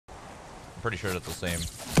pretty sure that's the same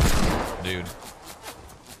dude.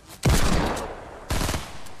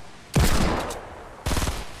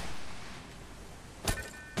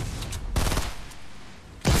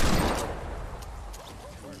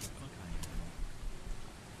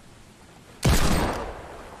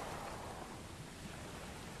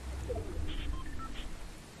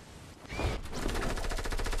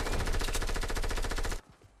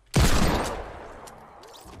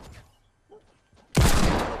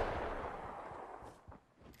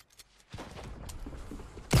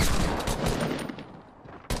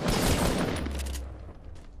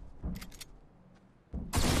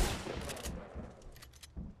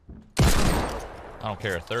 I don't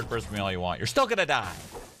care. Third person me all you want. You're still gonna die.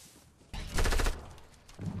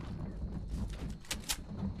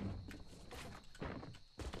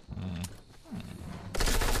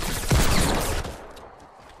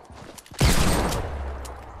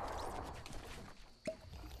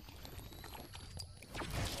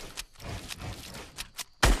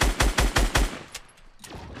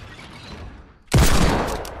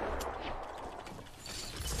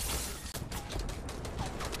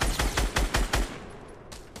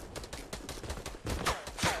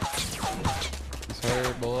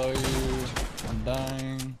 Hurt below you. I'm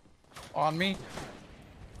dying. On me.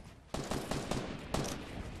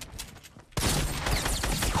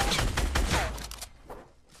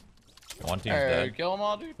 One team's Hey, dead. kill them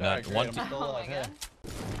all, dude. No, Okay, one I'm team- still Oh alive. my Yeah. god.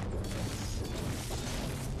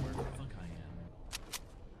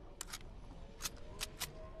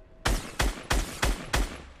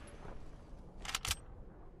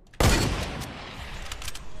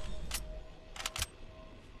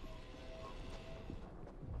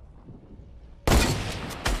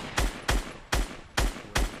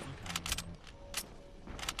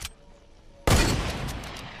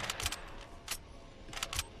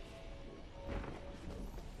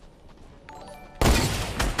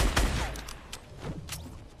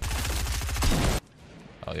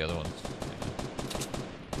 Oh, the other one's.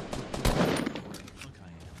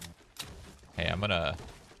 Hey, I'm gonna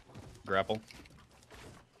grapple.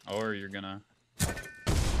 Or you're gonna.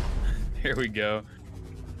 Here we go.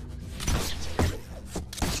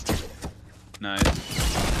 Nice.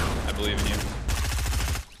 I believe in you.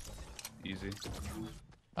 Easy.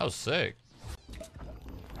 That was sick.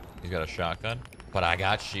 He's got a shotgun, but I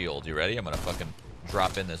got shield. You ready? I'm gonna fucking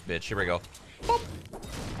drop in this bitch. Here we go. Boop.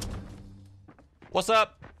 What's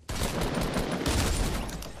up?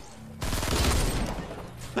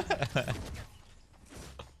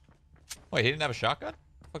 Wait, he didn't have a shotgun?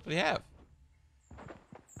 What the fuck did he have?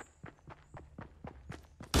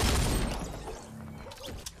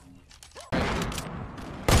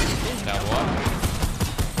 Down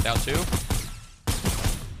one. Down two.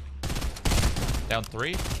 Down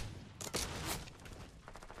three.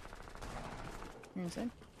 Inside.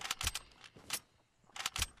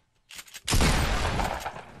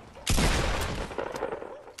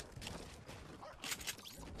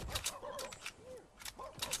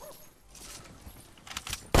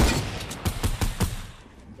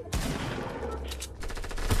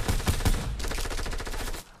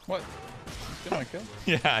 What? Did I kill?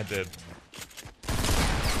 Yeah, I did.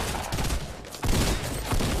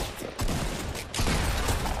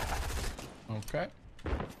 Okay.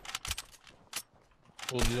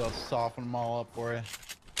 We'll just soften them all up for you.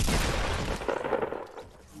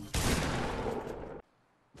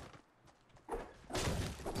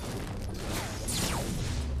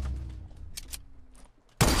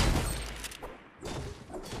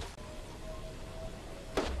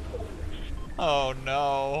 Oh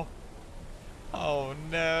no. Oh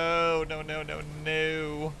no. No, no, no,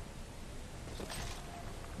 no.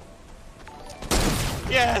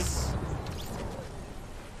 Yes!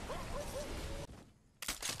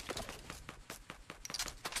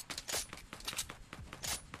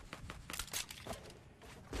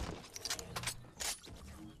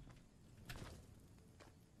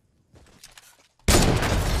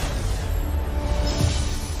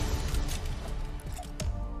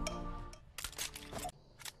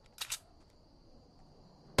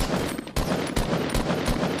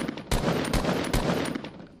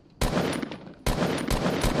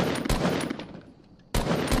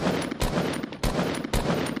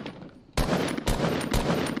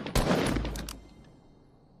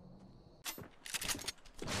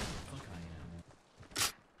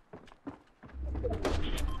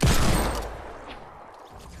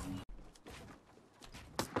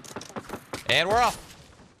 And we're off.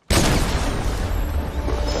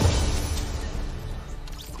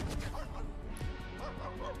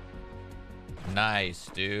 Nice,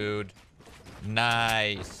 dude.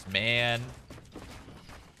 Nice, man.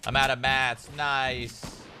 I'm out of mats. Nice.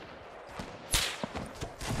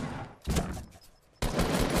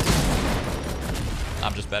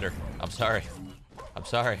 I'm just better. I'm sorry. I'm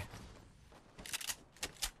sorry.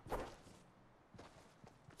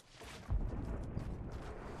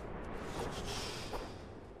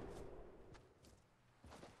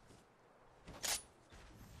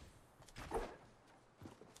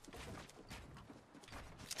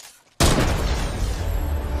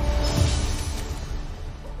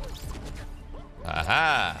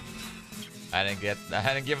 Aha! I didn't give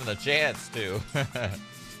him the chance to.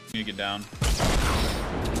 You get down.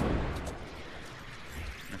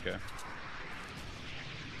 Okay.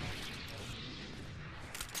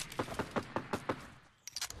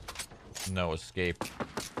 No escape.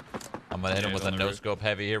 I'm gonna hit him with a on the no roof. scope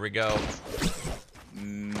heavy. Here we go.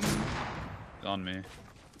 On me.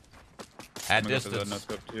 At I'm gonna go for the distance. no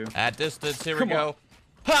scope too. At distance. Here Come we on. go.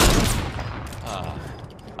 Ha!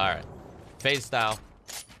 All right. Phase style.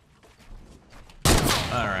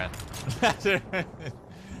 All right. That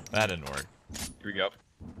didn't work. Here we go.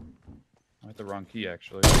 I hit the wrong key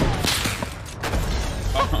actually.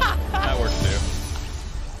 Oh, that worked too.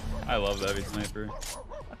 I love the heavy sniper.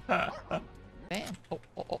 Damn. Oh,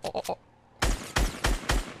 oh, oh, oh, oh.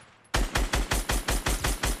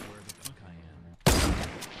 Where the fuck I am?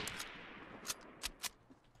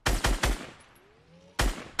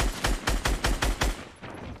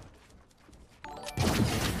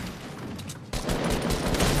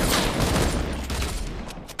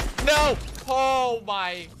 No! Oh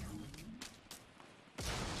my!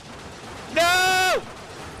 No!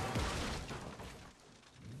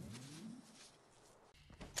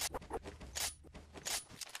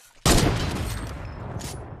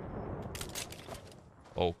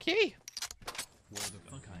 Okay. Where the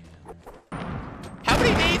fuck I am? How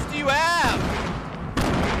many nades do you have?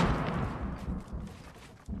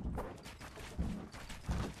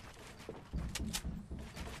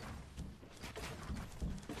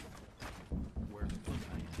 Where the fuck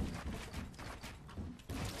I am?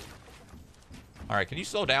 All right, can you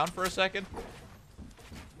slow down for a second?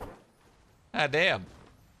 Ah, damn.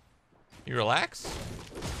 You relax?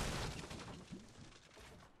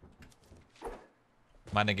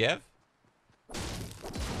 My Negev?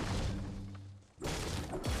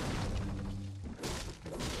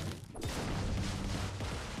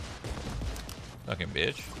 Fucking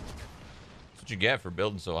bitch. That's what you get for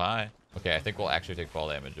building so high. Okay, I think we'll actually take fall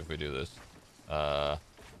damage if we do this. You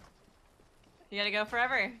gotta go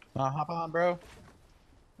forever. Hop on, bro.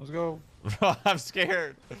 Let's go. I'm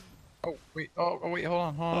scared. Oh, wait. Oh, wait. Hold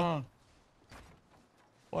on. Hold on.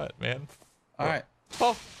 What, man? All right.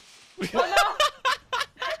 Oh.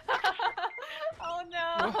 Oh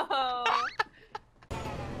no!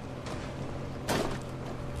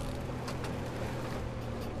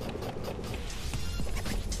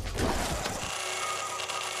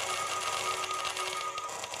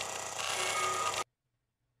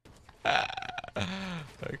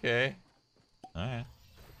 Okay. All right.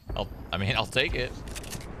 I'll take it.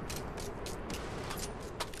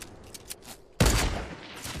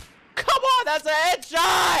 Come on, that's a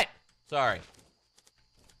headshot! Sorry.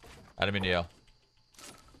 I didn't mean to yell.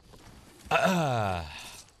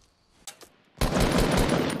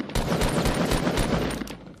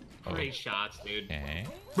 Great shots, dude. Okay.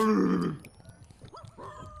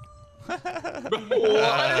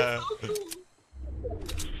 What?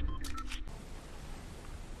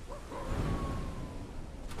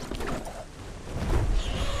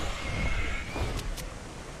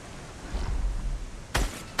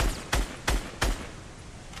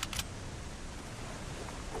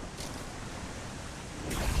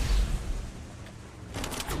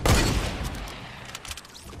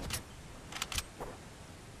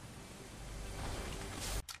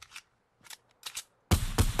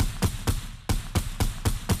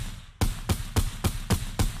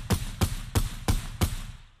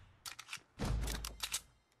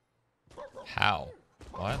 How?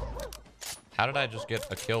 What? How did I just get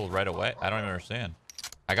a kill right away? I don't even understand.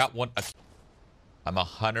 I got one. I'm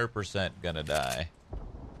 100% gonna die.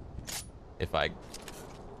 If I...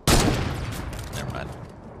 Never mind.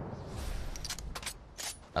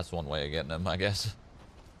 That's one way of getting him, I guess.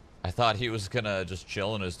 I thought he was gonna just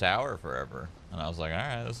chill in his tower forever. And I was like,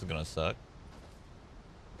 alright, this is gonna suck.